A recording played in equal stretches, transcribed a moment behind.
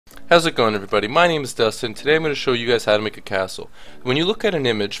How's it going, everybody? My name is Dustin. Today I'm going to show you guys how to make a castle. When you look at an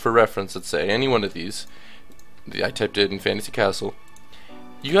image for reference, let's say any one of these, I typed it in Fantasy Castle,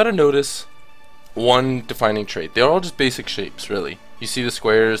 you got to notice one defining trait. They're all just basic shapes, really. You see the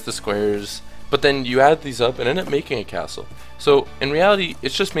squares, but then you add these up and end up making a castle. So in reality,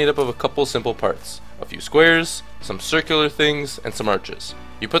 it's just made up of a couple simple parts. A few squares, some circular things, and some arches.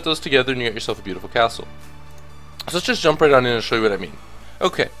 You put those together and you get yourself a beautiful castle. So let's just jump right on in and show you what I mean.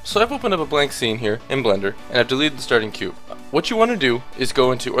 Okay, so I've opened up a blank scene here in Blender, and I've deleted the starting cube. What you want to do is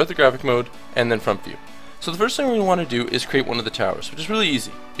go into orthographic mode, and then front view. So the first thing we want to do is create one of the towers, which is really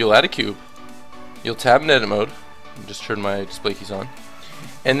easy. You'll add a cube, you'll tab in edit mode, and just turn my display keys on,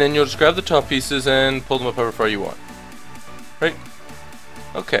 and then you'll just grab the top pieces and pull them up however far you want. Right?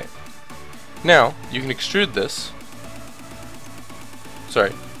 Okay. Now, you can extrude this.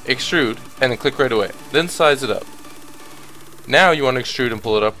 Extrude, and then click right away. Then size it up. Now you want to extrude and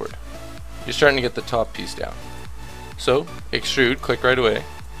pull it upward. You're starting to get the top piece down. So, extrude, click right away,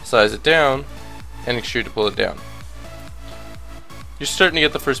 size it down, and extrude to pull it down. You're starting to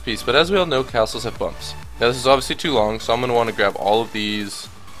get the first piece, but as we all know, castles have bumps. Now this is obviously too long, so I'm going to want to grab all of these,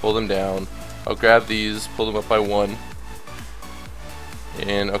 pull them down. I'll grab these, pull them up by one.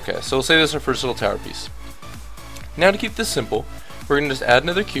 And okay, so we'll say this is our first little tower piece. Now to keep this simple, we're going to just add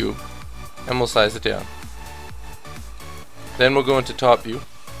another cube, and we'll size it down. Then we'll go into top view,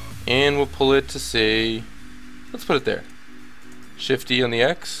 and we'll pull it to say, let's put it there. Shift D on the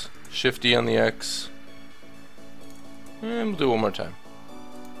X, Shift D on the X, and we'll do it one more time.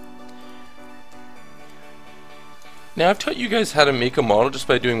 Now I've taught you guys how to make a model just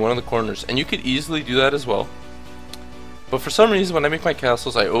by doing one of the corners, and you could easily do that as well. But for some reason when I make my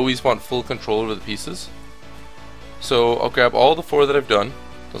castles I always want full control over the pieces. So I'll grab all the four that I've done.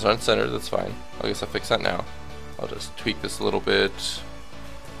 Those aren't centered, that's fine. I guess I'll fix that now. I'll just tweak this a little bit,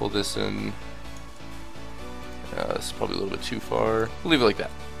 pull this in. This is probably a little bit too far. We'll leave it like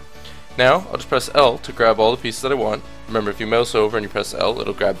that. Now, I'll just press L to grab all the pieces that I want. Remember, if you mouse over and you press L,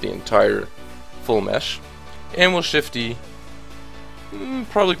 it'll grab the entire full mesh. And we'll Shift D,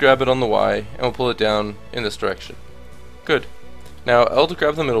 probably grab it on the Y, and we'll pull it down in this direction. Good. Now, L to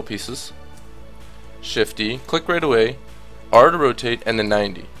grab the middle pieces, Shift D, click right away, R to rotate, and then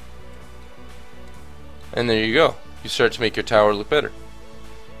 90. And there you go. You start to make your tower look better.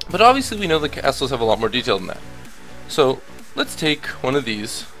 But obviously we know the castles have a lot more detail than that. So let's take one of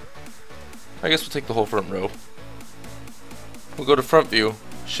these. I guess we'll take the whole front row. We'll go to front view,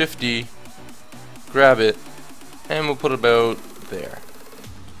 Shift D, grab it, and we'll put it about there.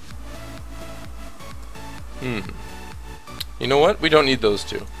 You know what? We don't need those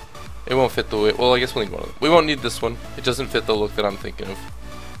two. It won't fit the way, well I guess we'll need one of them. We won't need this one. It doesn't fit the look that I'm thinking of.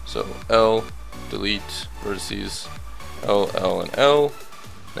 So L, delete, vertices, L, L, and L.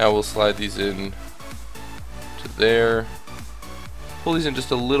 Now we'll slide these in to there. Pull these in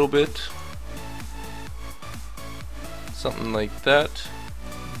just a little bit. Something like that.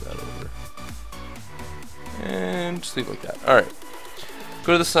 Move that over. And just leave it like that. Alright.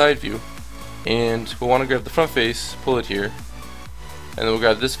 Go to the side view. And we'll want to grab the front face, pull it here. And then we'll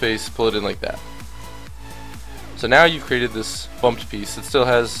grab this face, pull it in like that. So now you've created this bumped piece. It still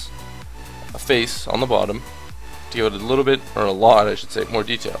has a face on the bottom to give it a little bit, or a lot I should say, more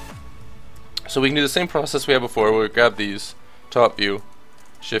detail. So we can do the same process we had before where we grab these, top view,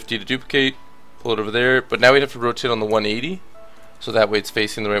 Shift D to duplicate, pull it over there, but now we'd have to rotate on the 180 so that way it's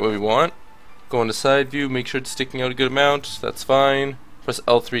facing the right way we want. Go into side view, make sure it's sticking out a good amount, that's fine. Press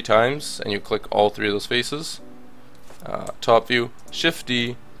L 3 times and you click all three of those faces. Top view, Shift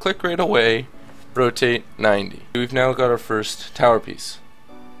D, click right away, rotate 90. We've now got our first tower piece.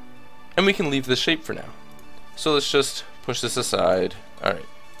 And we can leave this shape for now. So let's just push this aside. Alright.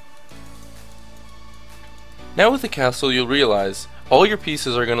 Now with the castle you'll realize all your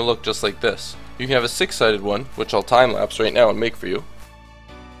pieces are going to look just like this. You can have a 6-sided one, which I'll time lapse right now and make for you.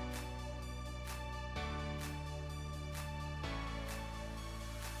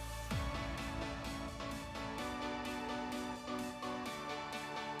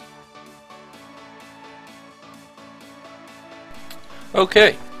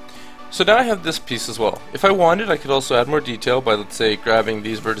 Okay. So now I have this piece as well. If I wanted, I could also add more detail by, let's say, grabbing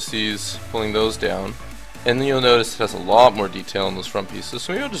these vertices, pulling those down, and then you'll notice it has a lot more detail in those front pieces,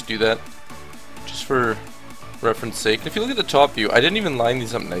 so maybe I'll just do that, just for reference sake. And if you look at the top view, I didn't even line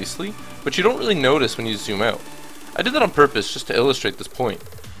these up nicely, but you don't really notice when you zoom out. I did that on purpose, just to illustrate this point.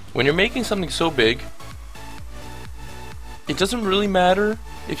 When you're making something so big, it doesn't really matter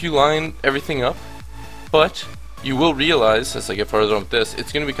if you line everything up, but you will realize, as I get farther on with this,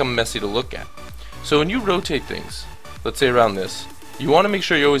 it's going to become messy to look at. So when you rotate things, let's say around this, you want to make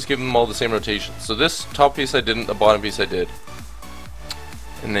sure you always give them all the same rotation. So this top piece I didn't, the bottom piece I did.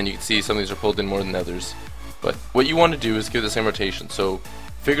 And then you can see some of these are pulled in more than others. But what you want to do is give the same rotation. So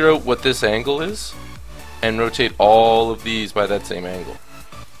figure out what this angle is and rotate all of these by that same angle.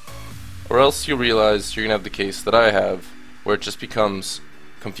 Or else you realize you're going to have the case that I have where it just becomes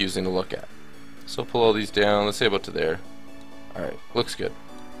confusing to look at. So pull all these down, let's say about to there. Alright, looks good.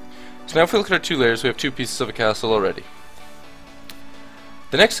 So now if we look at our two layers, we have two pieces of a castle already.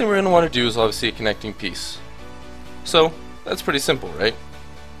 The next thing we're going to want to do is obviously a connecting piece. So that's pretty simple, right?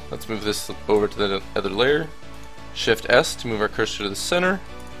 Let's move this over to the other layer. Shift S to move our cursor to the center.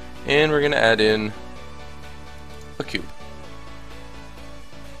 And we're going to add in a cube.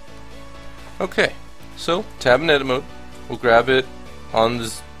 Okay, so tab in edit mode. We'll grab it on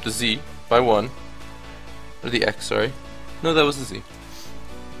the Z by 1. Or the X, sorry. No, that was the Z.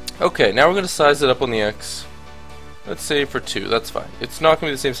 Okay, now we're going to size it up on the X. Let's say for 2, that's fine. It's not going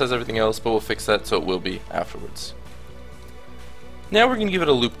to be the same size as everything else, but we'll fix that so it will be afterwards. Now we're going to give it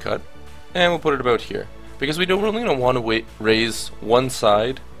a loop cut, and we'll put it about here. Because we don't really want to raise one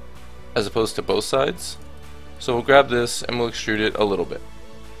side as opposed to both sides. So we'll grab this and we'll extrude it a little bit.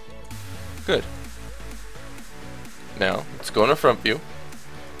 Good. Now, let's go in our front view,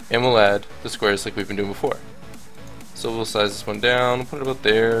 and we'll add the squares like we've been doing before. So we'll size this one down, we'll put it about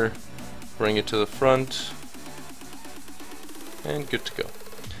there, bring it to the front, and good to go.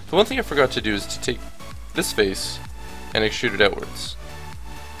 The one thing I forgot to do is to take this face and extrude it outwards.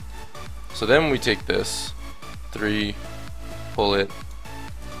 So then we take this, 3, pull it,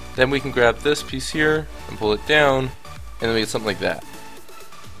 then we can grab this piece here and pull it down, and then we get something like that.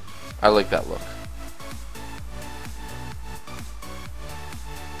 I like that look.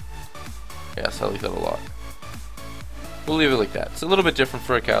 Yes, I like that a lot. We'll leave it like that. It's a little bit different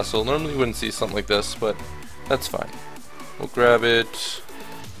for a castle. Normally you wouldn't see something like this, but that's fine. We'll grab it.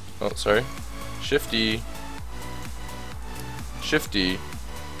 Oh, sorry. Shift E. Shift D.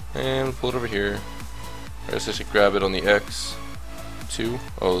 And we'll pull it over here. I guess I should grab it on the X. 2.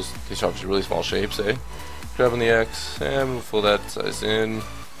 Oh, these are obviously really small shapes, eh? Grab on the X, and we'll pull that size in.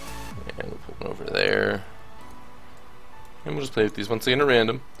 And we'll put one over there. And we'll just play with these once again at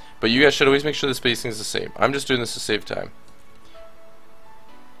random. But you guys should always make sure the spacing is the same. I'm just doing this to save time.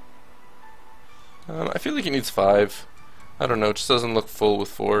 I feel like it needs 5. I don't know, it just doesn't look full with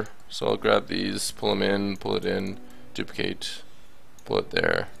 4. So I'll grab these, pull them in, pull it in, duplicate, pull it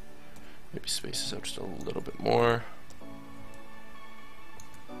there. Maybe space this out just a little bit more.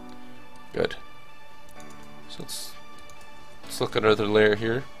 Good. So let's look at our other layer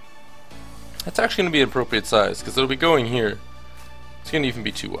here. That's actually going to be an appropriate size because it'll be going here. It's going to even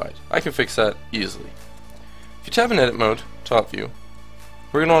be too wide. I can fix that easily. If you tab in edit mode, top view,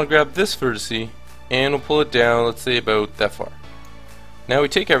 we're going to want to grab this vertice and we'll pull it down, let's say about that far. Now we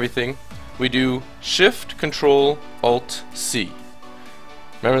take everything, we do Shift, Control, Alt, C.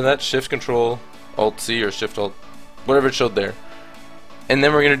 Remember that? Shift, Control, Alt, C, or Shift, Alt, whatever it showed there. And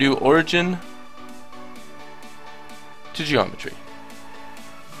then we're going to do Origin to Geometry.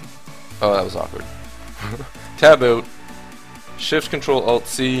 Oh, that was awkward. Tab out, Shift, Control, Alt,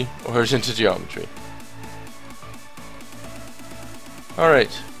 C, Origin to Geometry.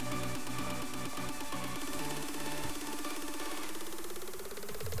 Alright.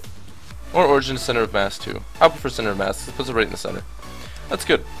 Or Origin to Center of Mass too. I prefer Center of Mass, it puts it right in the center. That's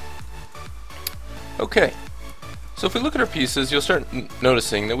good. Okay. So if we look at our pieces, you'll start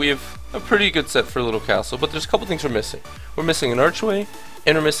noticing that we have a pretty good set for a little castle, but there's a couple things we're missing. We're missing an archway,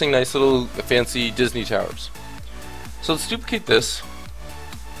 and we're missing nice little fancy Disney towers. So let's duplicate this,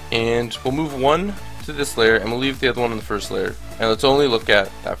 and we'll move one to this layer, and we'll leave the other one on the first layer, and let's only look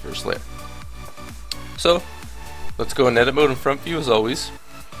at that first layer. So let's go in edit mode in front view as always,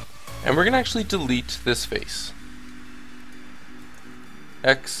 and we're going to actually delete this face.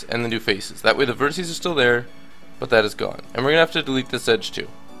 X and then do faces. That way the vertices are still there, but that is gone. And we're going to have to delete this edge too.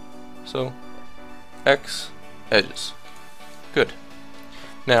 So X, edges. Good.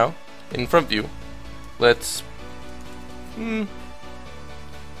 Now, in front view, let's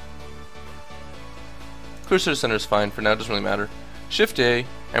cursor to center is fine for now, doesn't really matter. Shift A,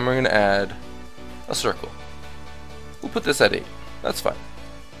 and we're going to add a circle. We'll put this at 8. That's fine.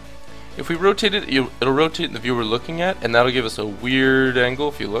 If we rotate it, it'll rotate in the view we're looking at, and that'll give us a weird angle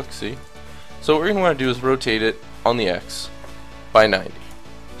if you look, see? So what we're going to want to do is rotate it on the X by 90.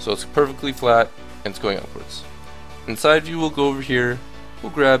 So it's perfectly flat, and it's going upwards. Inside view, we'll go over here,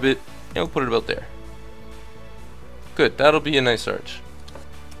 we'll grab it, and we'll put it about there. Good, that'll be a nice arch.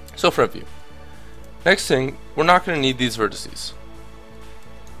 So front view. Next thing, we're not going to need these vertices.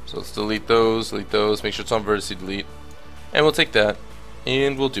 So let's delete those, make sure it's on vertice delete. And we'll take that,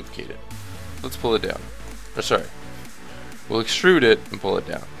 and we'll duplicate it. Let's pull it down. Or sorry, we'll extrude it and pull it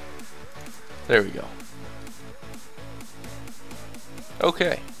down. There we go.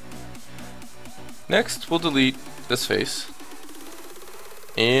 Okay. Next, we'll delete this face,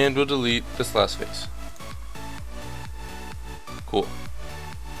 and we'll delete this last face. Cool.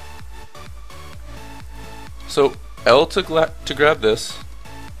 So L to grab this,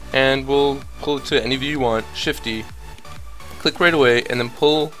 and we'll pull it to any view you want. Shift D, click right away, and then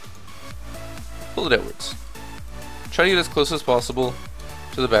pull it outwards. Try to get as close as possible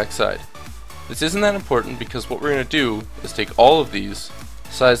to the back side. This isn't that important because what we're going to do is take all of these,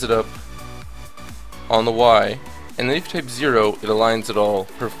 size it up on the Y, and then if you type 0, it aligns it all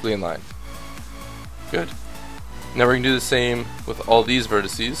perfectly in line. Good. Now we're going to do the same with all these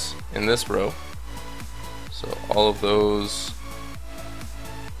vertices in this row. So all of those,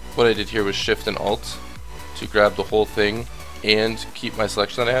 what I did here was Shift and Alt to grab the whole thing and keep my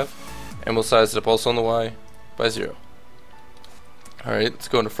selection that I have. And we'll size it up also on the Y by 0. Alright, let's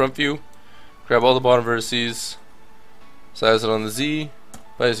go into front view, grab all the bottom vertices, size it on the Z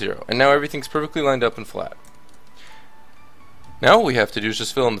by 0. And now everything's perfectly lined up and flat. Now what we have to do is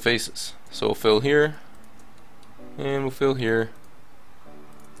just fill in the faces. So we'll fill here, and we'll fill here,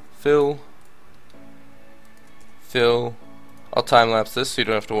 fill, fill. I'll time lapse this so you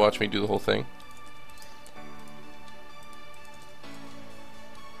don't have to watch me do the whole thing.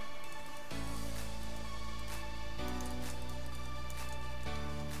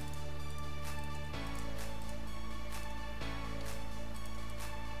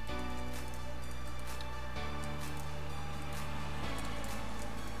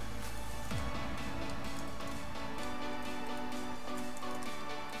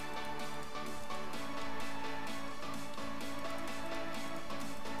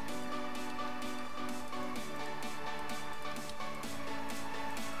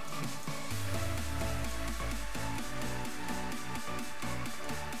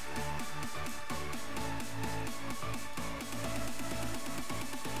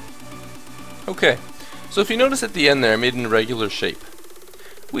 Okay, so if you notice at the end there I made an irregular shape.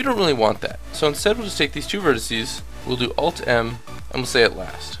 We don't really want that. So instead we'll just take these two vertices, we'll do Alt M, and we'll say at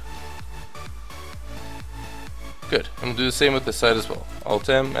last. Good, and we'll do the same with this side as well. Alt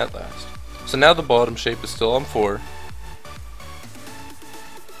M at last. So now the bottom shape is still on 4.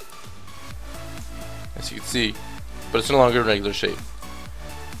 As you can see, but it's no longer a regular shape.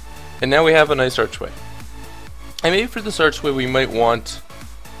 And now we have a nice archway. And maybe for this archway we might want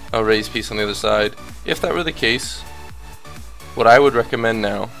a raised piece on the other side. If that were the case, what I would recommend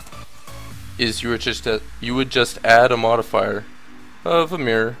now is you would just add a modifier of a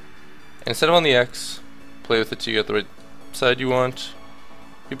mirror, and instead of on the X, play with it till you get the right side you want,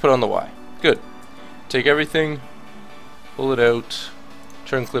 you put on the Y. Good. Take everything, pull it out,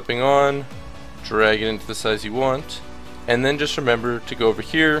 turn clipping on, drag it into the size you want, and then just remember to go over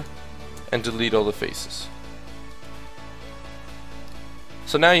here and delete all the faces.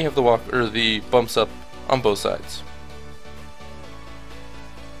 So now you have the bumps up on both sides.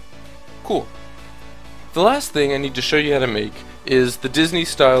 Cool. The last thing I need to show you how to make is the Disney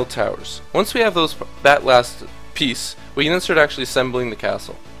style towers. Once we have that last piece, we can then start actually assembling the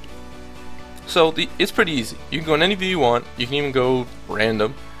castle. So it's pretty easy. You can go in any view you want. You can even go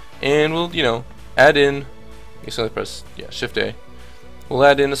random, and we'll add in. You can press Shift A. We'll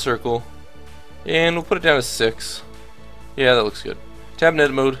add in a circle, and we'll put it down to 6. Yeah, that looks good. Tab and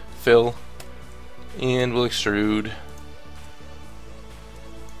edit mode, fill, and we'll extrude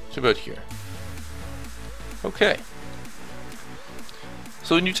to about here. Okay.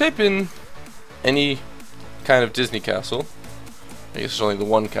 So when you type in any kind of Disney castle, I guess there's only the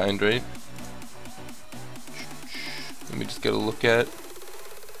one kind, right? Let me just get a look at.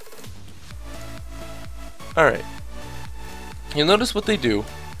 Alright. You'll notice what they do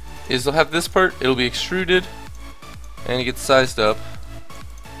is they'll have this part, it'll be extruded, and it gets sized up.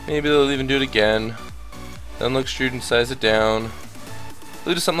 Maybe they'll even do it again. Then they'll extrude and size it down.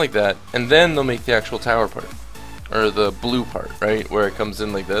 They'll do something like that, and then they'll make the actual tower part, or the blue part, right, where it comes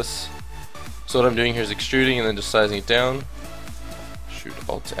in like this. So what I'm doing here is extruding and then just sizing it down. Shoot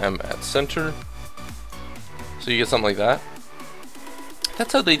Alt M at center. So you get something like that.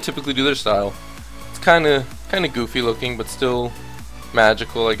 That's how they typically do their style. It's kind of goofy looking, but still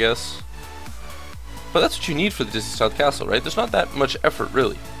magical, I guess. But that's what you need for the Disney style castle, right? There's not that much effort,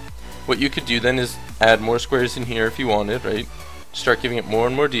 really. What you could do then is add more squares in here if you wanted, right? Start giving it more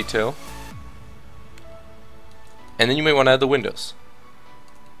and more detail. And then you might want to add the windows.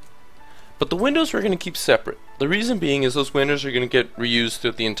 But the windows we're going to keep separate. The reason being is those windows are going to get reused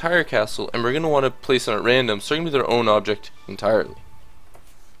throughout the entire castle, and we're going to want to place them at random, so they're going to be their own object entirely.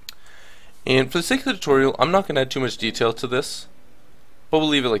 And for the sake of the tutorial, I'm not going to add too much detail to this, but we'll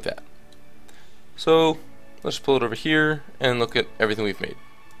leave it like that. So let's pull it over here and look at everything we've made.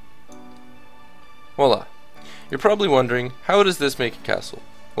 Voila. You're probably wondering, how does this make a castle?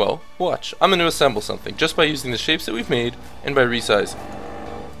 Well, watch. I'm going to assemble something just by using the shapes that we've made and by resizing.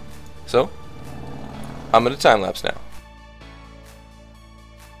 So, I'm going to time lapse now.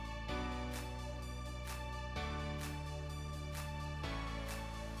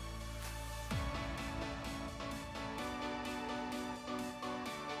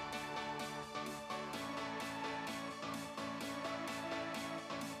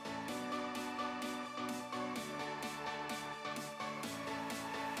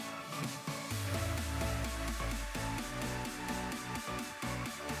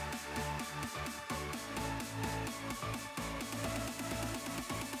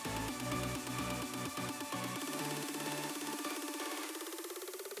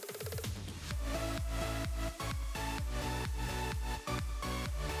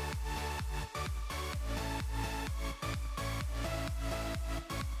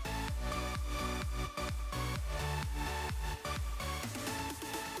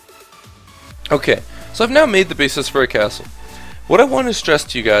 Okay, so I've now made the basis for a castle. What I want to stress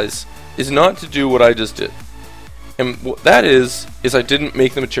to you guys is not to do what I just did. And what that is I didn't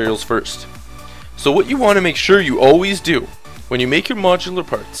make the materials first. So what you want to make sure you always do when you make your modular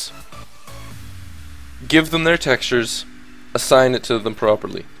parts, give them their textures, assign it to them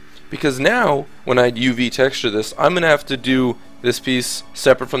properly. Because now, when I UV texture this, I'm going to have to do this piece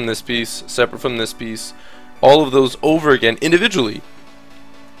separate from this piece, separate from this piece, all of those over again individually.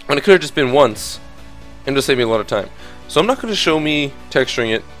 And it could have just been once and just saved me a lot of time. So I'm not going to show me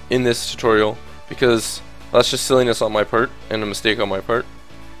texturing it in this tutorial because that's just silliness on my part and a mistake on my part.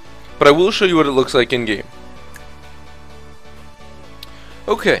 But I will show you what it looks like in game.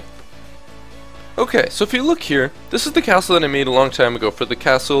 Okay, so if you look here, this is the castle that I made a long time ago for the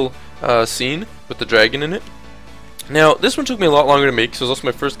castle scene with the dragon in it. Now, this one took me a lot longer to make, so it was also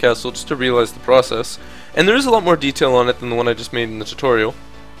my first castle just to realize the process. And there is a lot more detail on it than the one I just made in the tutorial.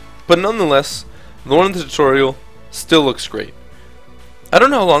 But nonetheless, the one in the tutorial still looks great. I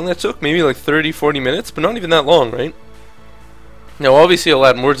don't know how long that took, maybe like 30-40 minutes, but not even that long, right? Now obviously I'll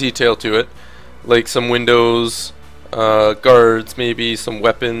add more detail to it, like some windows, guards, maybe some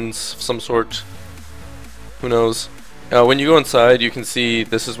weapons of some sort, who knows. When you go inside you can see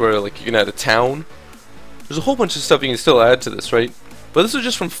this is where like you can add a town. There's a whole bunch of stuff you can still add to this, right? But this is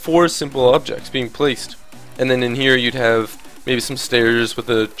just from 4 simple objects being placed. And then in here you'd have maybe some stairs with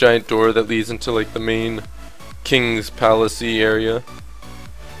a giant door that leads into like the main king's palace-y area.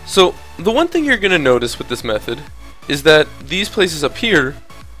 So the one thing you're going to notice with this method is that these places up here,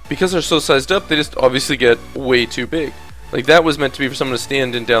 because they're so sized up, they just obviously get way too big. Like that was meant to be for someone to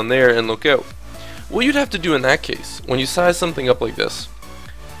stand in down there and look out. What you'd have to do in that case, when you size something up like this,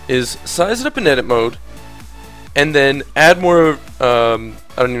 is size it up in edit mode and then add more, I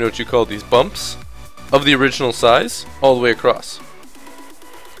don't even know what you call these, bumps of the original size all the way across,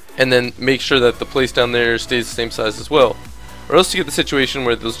 and then make sure that the place down there stays the same size as well, or else you get the situation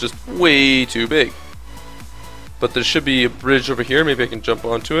where it's just way too big. But there should be a bridge over here, maybe I can jump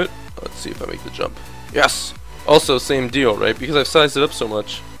onto it. Let's see if I make the jump. Yes! Also same deal, right? Because I've sized it up so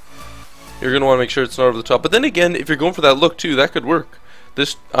much, you're going to want to make sure it's not over the top. But then again, if you're going for that look too, that could work.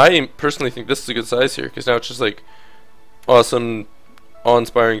 This, I personally think this is a good size here, because now it's just like awesome,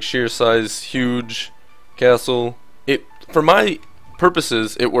 awe-inspiring, sheer size, huge castle. It, for my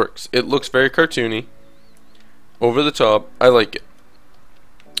purposes, it works. It looks very cartoony, over the top. I like it.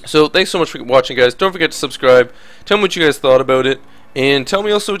 So thanks so much for watching, guys. Don't forget to subscribe. Tell me what you guys thought about it, and tell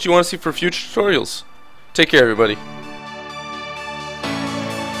me also what you want to see for future tutorials. Take care, everybody.